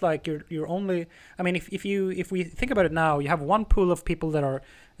feels like you're only, I mean, if we think about it now, you have one pool of people that are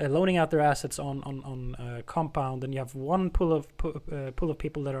loaning out their assets on Compound, and you have one pool of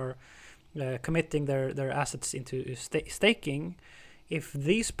people that are committing their assets into staking. If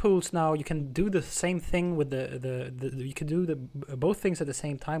these pools now, you can do the same thing with you can do both things at the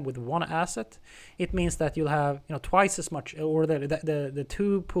same time with one asset. It means that you'll have twice as much, or the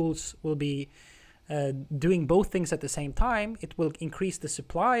two pools will be doing both things at the same time. It will increase the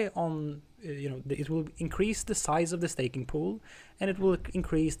supply on it will increase the size of the staking pool, and it will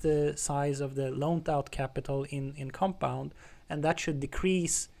increase the size of the loaned out capital in Compound, and that should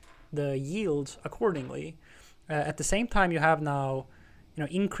decrease the yields accordingly. At the same time, you have now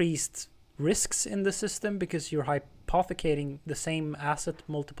increased risks in the system because you're hypothecating the same asset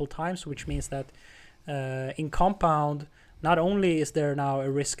multiple times, which means that in Compound, not only is there now a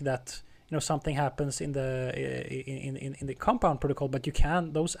risk that something happens in the Compound protocol, but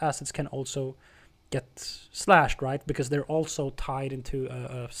those assets can also get slashed, right? Because they're also tied into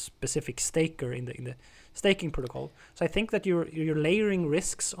a specific staker in the staking protocol. So I think that you're layering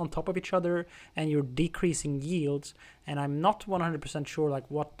risks on top of each other and you're decreasing yields, and I'm not 100% sure like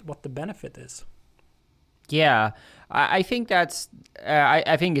what the benefit is. Yeah, I think that's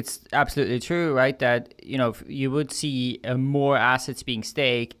I think it's absolutely true, right? That you would see more assets being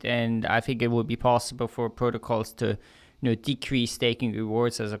staked, and I think it would be possible for protocols to decrease staking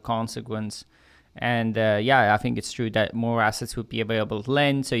rewards as a consequence. And I think it's true that more assets would be available to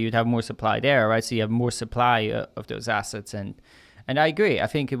lend, so you'd have more supply there, right? So you have more supply of those assets, and I agree. I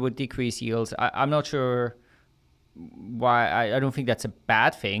think it would decrease yields. I'm not sure why. I don't think that's a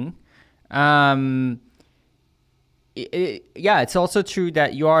bad thing. It's also true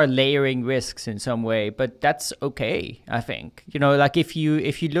that you are layering risks in some way, but that's okay, I think. Like if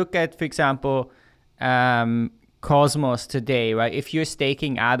you look at, for example, Cosmos today, right? If you're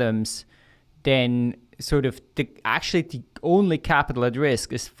staking atoms, then sort of the only capital at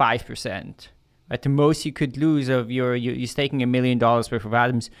risk is 5%. Right? The most you could lose of you're staking $1 million worth of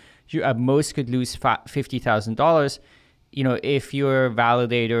atoms, you at most could lose $50,000. If your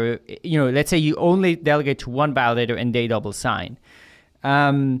validator, let's say you only delegate to one validator and they double sign.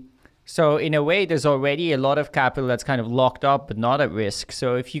 So in a way, there's already a lot of capital that's kind of locked up but not at risk.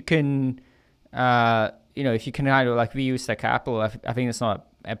 So if you can, if you can kind of like reuse that capital, I think it's not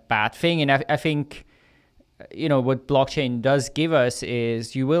a bad thing. And I think, what blockchain does give us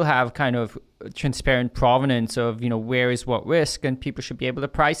is you will have kind of transparent provenance of, where is what risk, and people should be able to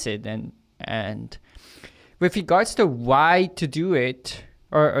price it. And with regards to why to do it,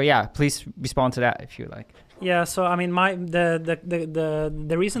 or please respond to that if you like. Yeah, so I mean,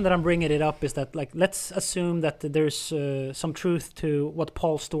 the reason that I'm bringing it up is that, like, let's assume that there's some truth to what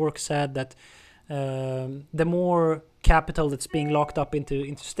Paul Stork said, that the more capital that's being locked up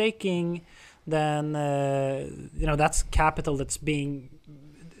into staking, then that's capital that's being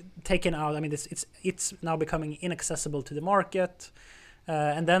taken out. I mean, it's now becoming inaccessible to the market.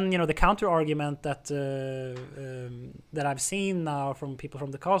 And then the counter argument that I've seen now from people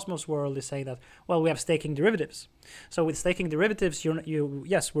from the Cosmos world is saying that, well, we have staking derivatives. So with staking derivatives,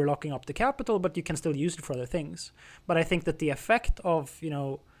 yes, we're locking up the capital, but you can still use it for other things. But I think that the effect of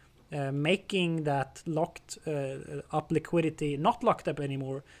making that locked up liquidity not locked up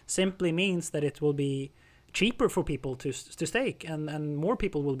anymore simply means that it will be cheaper for people to stake, and more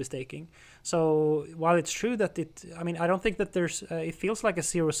people will be staking. So while it's true that I don't think that there's it feels like a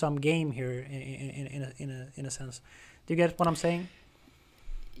zero-sum game here in a sense. Do you get what I'm saying?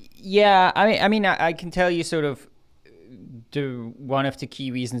 Yeah, I can tell you sort of one of the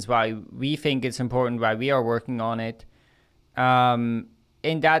key reasons why we think it's important, why we are working on it, and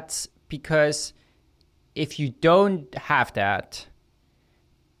that's because if you don't have that,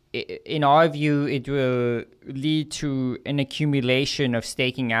 in our view, it will lead to an accumulation of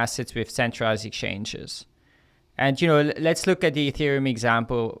staking assets with centralized exchanges. And, let's look at the Ethereum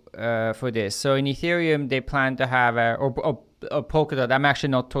example for this. So in Ethereum, they plan to have or Polkadot. I'm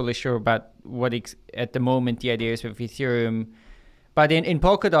actually not totally sure about what at the moment the idea is with Ethereum. But in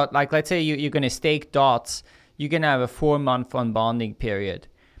Polkadot, like let's say you're going to stake dots, you're going to have a 4-month unbonding period.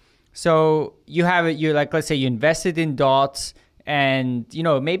 So let's say you invested in dots, and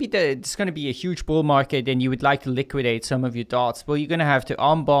maybe it's going to be a huge bull market and you would like to liquidate some of your dots. Well, you're going to have to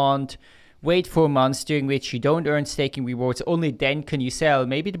unbond, wait 4 months during which you don't earn staking rewards. Only then can you sell.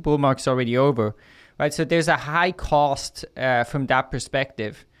 Maybe the bull market's already over, right? So there's a high cost from that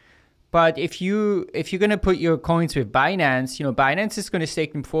perspective. But if you're going to put your coins with Binance, Binance is going to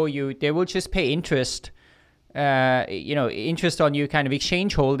stake them for you. They will just pay interest, interest on your kind of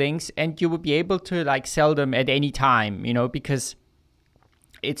exchange holdings, and you will be able to sell them at any time, because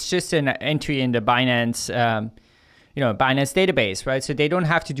it's just an entry in the Binance, Binance database, right? So they don't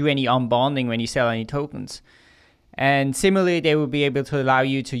have to do any unbonding when you sell any tokens. And similarly, they will be able to allow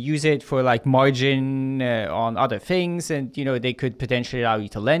you to use it for margin on other things. And, they could potentially allow you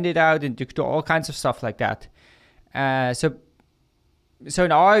to lend it out and do all kinds of stuff like that. So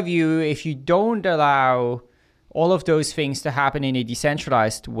in our view, if you don't allow all of those things to happen in a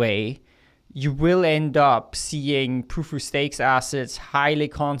decentralized way, you will end up seeing proof of stakes assets highly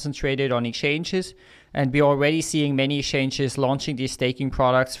concentrated on exchanges. And we're already seeing many exchanges launching these staking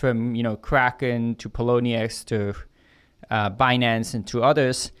products from, Kraken to Poloniex to Binance and to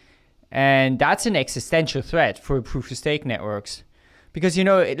others. And that's an existential threat for proof of stake networks. Because,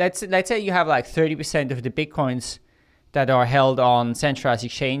 let's say you have 30% of the Bitcoins that are held on centralized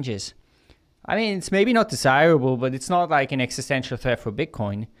exchanges. I mean, it's maybe not desirable, but it's not like an existential threat for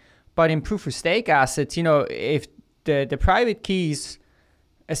Bitcoin. But in proof of stake assets, if the private keys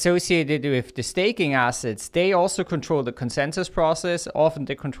associated with the staking assets, they also control the consensus process. Often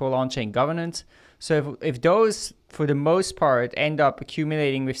they control on-chain governance. So if those, for the most part, end up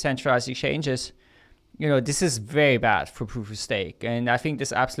accumulating with centralized exchanges, this is very bad for proof of stake. And I think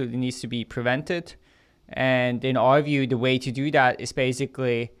this absolutely needs to be prevented. And in our view, the way to do that is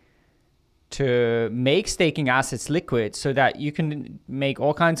basically to make staking assets liquid so that you can make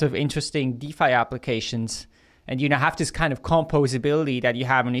all kinds of interesting DeFi applications and have this kind of composability that you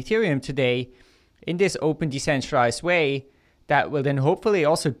have on Ethereum today in this open decentralized way that will then hopefully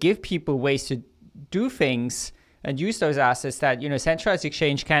also give people ways to do things and use those assets that centralized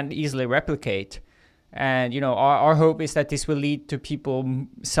exchange can't easily replicate. And our hope is that this will lead to people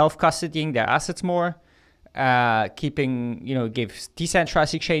self-custodying their assets more, give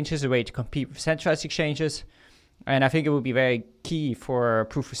decentralized exchanges a way to compete with centralized exchanges. And I think it will be very key for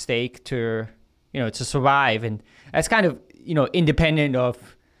proof of stake to survive. And that's kind of, independent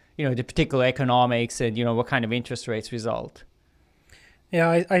of, the particular economics and, what kind of interest rates result.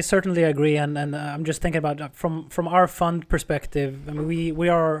 Yeah, I certainly agree. And I'm just thinking about from our fund perspective. I mean, we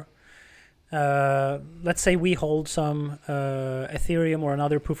are, let's say we hold some Ethereum or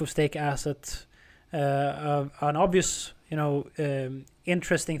another proof of stake asset. An obvious,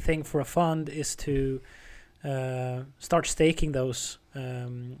 interesting thing for a fund is to start staking those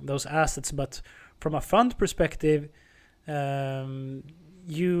assets. But from a fund perspective,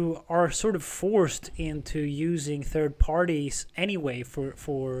 you are sort of forced into using third parties anyway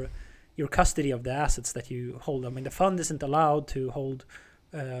for your custody of the assets that you hold. I mean, the fund isn't allowed to hold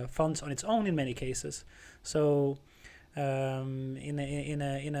funds on its own in many cases. So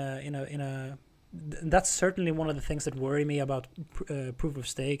that's certainly one of the things that worry me about proof of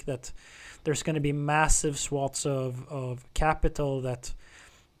stake, that there's going to be massive swaths of capital that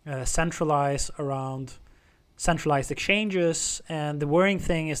centralize around centralized exchanges. And the worrying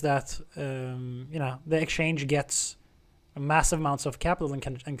thing is that the exchange gets massive amounts of capital and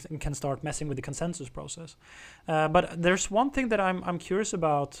can start messing with the consensus process. But there's one thing that I'm curious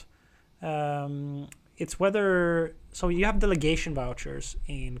about. It's whether, so you have delegation vouchers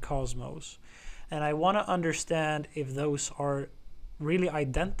in Cosmos, and I want to understand if those are really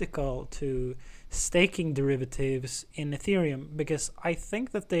identical to staking derivatives in Ethereum, because I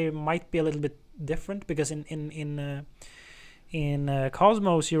think that they might be a little bit different, because in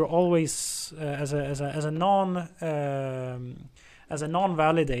Cosmos, you're always as a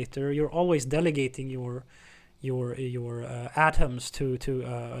non-validator, you're always delegating your atoms to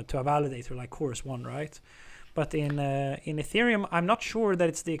a validator like Chorus One, right? But in Ethereum, I'm not sure that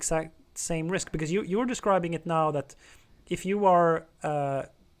it's the exact same risk, because you're describing it now that if you are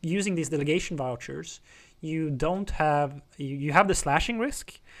using these delegation vouchers, you have the slashing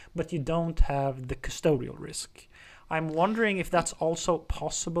risk, but you don't have the custodial risk. I'm wondering if that's also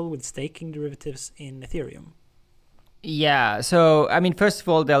possible with staking derivatives in Ethereum. Yeah, so I mean, first of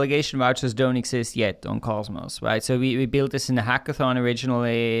all, delegation vouchers don't exist yet on Cosmos, right? So we built this in the hackathon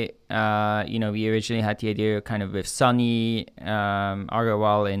originally. We originally had the idea kind of with Sunny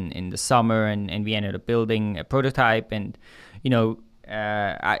Agarwal in the summer, and we ended up building a prototype. And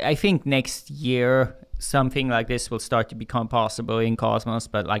I think next year something like this will start to become possible in Cosmos,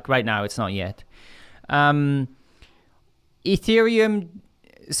 but like right now it's not yet. Ethereum,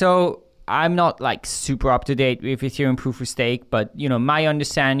 so I'm not like super up to date with Ethereum proof of stake, but my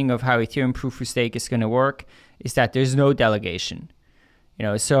understanding of how Ethereum proof of stake is going to work is that there's no delegation.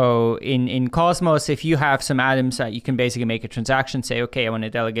 So in Cosmos, if you have some atoms that you can basically make a transaction, say, okay, I want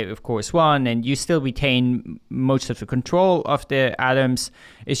to delegate with Chorus One, and you still retain most of the control of the atoms.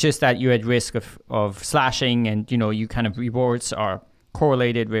 It's just that you're at risk of slashing, and you kind of rewards are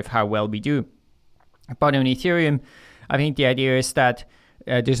correlated with how well we do. But on Ethereum, I think the idea is that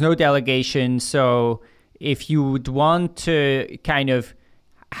there's no delegation. So if you would want to kind of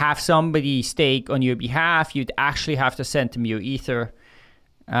have somebody stake on your behalf, you'd actually have to send them your Ether.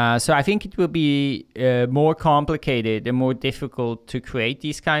 So I think it will be more complicated and more difficult to create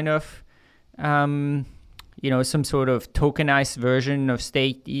these kind of, some sort of tokenized version of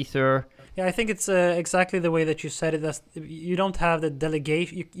staked Ether. Yeah, I think it's exactly the way that you said it. That's, you don't have the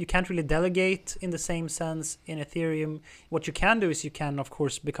delegation. You can't really delegate in the same sense in Ethereum. What you can do is you can, of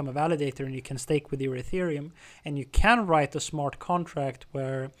course, become a validator, and you can stake with your Ethereum, and you can write a smart contract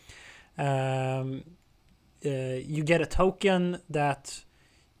where you get a token that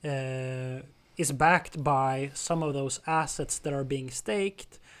is backed by some of those assets that are being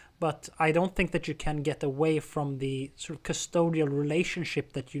staked. But I don't think that you can get away from the sort of custodial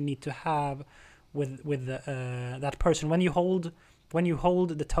relationship that you need to have with that person. When you hold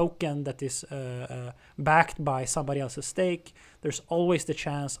the token that is backed by somebody else's stake, there's always the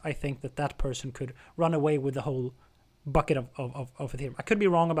chance, I think, that person could run away with the whole bucket of Ethereum. I could be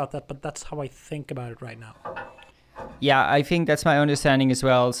wrong about that, but that's how I think about it right now. Yeah, I think that's my understanding as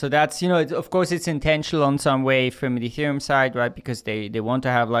well. So that's, of course, it's intentional on some way from the Ethereum side, right? Because they want to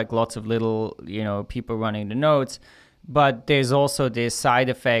have like lots of little, people running the nodes. But there's also this side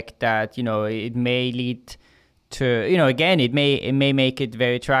effect that, it may lead to, again, it may make it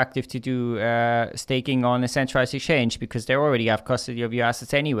very attractive to do staking on a centralized exchange, because they already have custody of your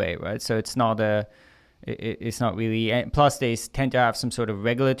assets anyway, right? So it's not it's not really, and plus they tend to have some sort of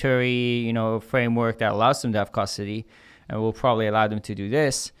regulatory, framework that allows them to have custody, and will probably allow them to do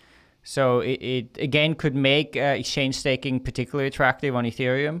this. So it again could make exchange staking particularly attractive on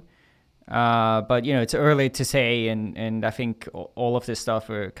Ethereum. But it's early to say, and I think all of this stuff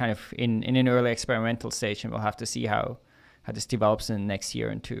are kind of in an early experimental stage, and we'll have to see how this develops in the next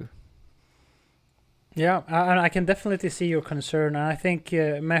year or two. Yeah, I can definitely see your concern, and I think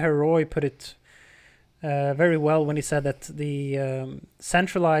Meher Roy put it very well when he said that the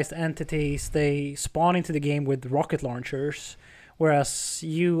centralized entities, they spawn into the game with rocket launchers, whereas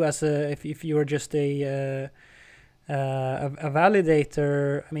you, if you are just a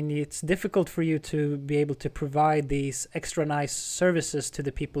validator, I mean, it's difficult for you to be able to provide these extra nice services to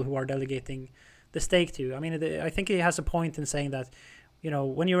the people who are delegating the stake to. I mean, I think he has a point in saying that,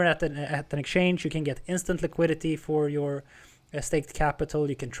 when you're at an exchange, you can get instant liquidity for your staked capital.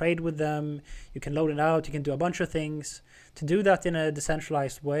 You can trade with them, you can load it out, you can do a bunch of things. To do that in a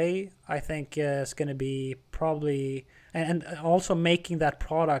decentralized way, I think is going to be probably, and also making that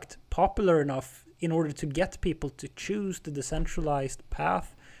product popular enough in order to get people to choose the decentralized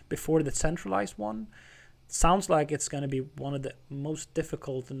path before the centralized one. Sounds like it's going to be one of the most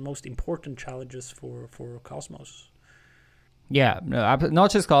difficult and most important challenges for Cosmos. Yeah, no,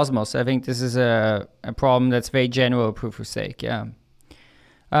 not just Cosmos. I think this is a problem that's very general proof of stake. Yeah.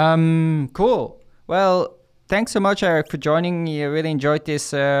 Cool. Well, thanks so much, Erik, for joining. I really enjoyed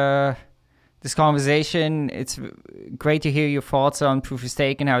this conversation. It's great to hear your thoughts on proof of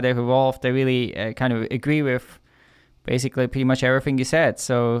stake and how they've evolved. I really kind of agree with basically pretty much everything you said.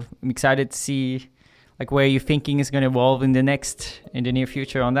 So I'm excited to see like where your thinking is going to evolve in the near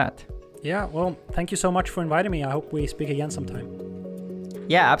future on that. Yeah, well, thank you so much for inviting me. I hope we speak again sometime.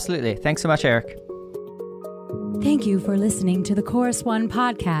 Yeah, absolutely. Thanks so much, Erik. Thank you for listening to the Chorus One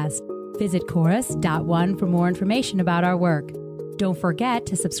podcast. Visit chorus.one for more information about our work. Don't forget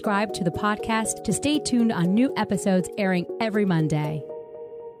to subscribe to the podcast to stay tuned on new episodes airing every Monday.